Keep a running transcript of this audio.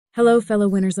Hello, fellow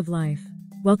winners of life.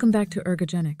 Welcome back to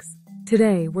Ergogenics.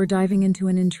 Today, we're diving into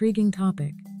an intriguing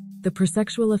topic, the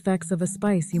prosexual effects of a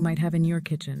spice you might have in your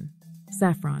kitchen,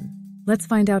 saffron. Let's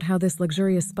find out how this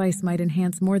luxurious spice might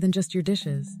enhance more than just your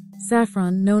dishes.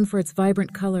 Saffron, known for its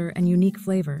vibrant color and unique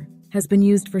flavor, has been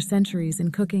used for centuries in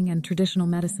cooking and traditional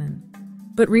medicine.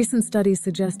 But recent studies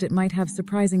suggest it might have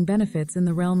surprising benefits in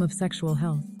the realm of sexual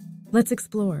health. Let's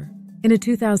explore. In a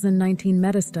 2019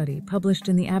 meta-study published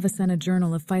in the Avicenna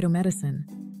Journal of Phytomedicine,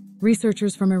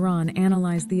 researchers from Iran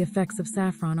analyzed the effects of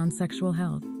saffron on sexual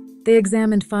health. They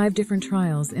examined 5 different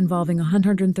trials involving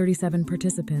 137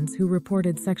 participants who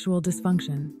reported sexual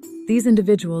dysfunction. These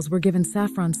individuals were given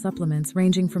saffron supplements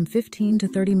ranging from 15 to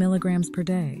 30 milligrams per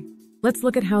day. Let's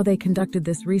look at how they conducted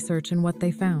this research and what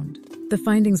they found. The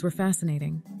findings were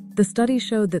fascinating. The study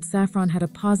showed that saffron had a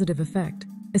positive effect,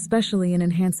 especially in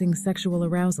enhancing sexual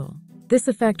arousal. This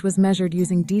effect was measured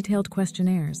using detailed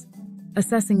questionnaires,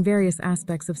 assessing various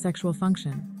aspects of sexual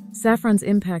function. Saffron's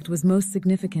impact was most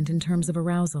significant in terms of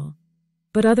arousal,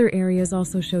 but other areas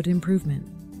also showed improvement.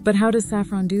 But how does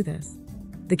saffron do this?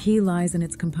 The key lies in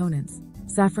its components,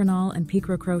 saffronol and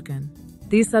picrocroton.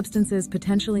 These substances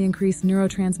potentially increase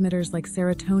neurotransmitters like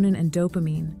serotonin and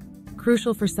dopamine,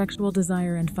 crucial for sexual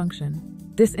desire and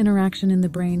function. This interaction in the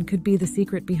brain could be the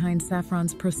secret behind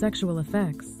saffron's prosexual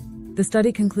effects. The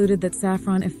study concluded that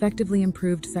saffron effectively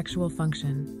improved sexual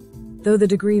function, though the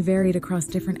degree varied across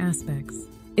different aspects.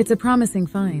 It's a promising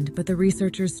find, but the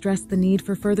researchers stressed the need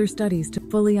for further studies to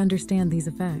fully understand these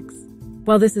effects.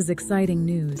 While this is exciting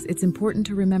news, it's important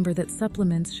to remember that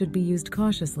supplements should be used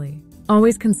cautiously.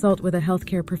 Always consult with a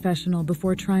healthcare professional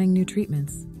before trying new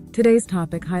treatments. Today's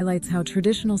topic highlights how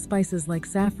traditional spices like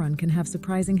saffron can have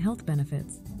surprising health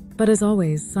benefits. But as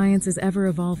always, science is ever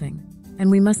evolving, and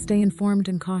we must stay informed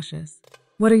and cautious.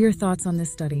 What are your thoughts on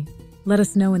this study? Let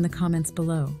us know in the comments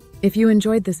below. If you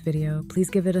enjoyed this video,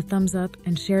 please give it a thumbs up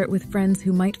and share it with friends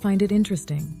who might find it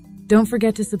interesting. Don't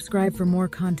forget to subscribe for more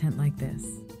content like this.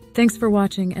 Thanks for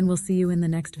watching, and we'll see you in the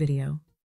next video.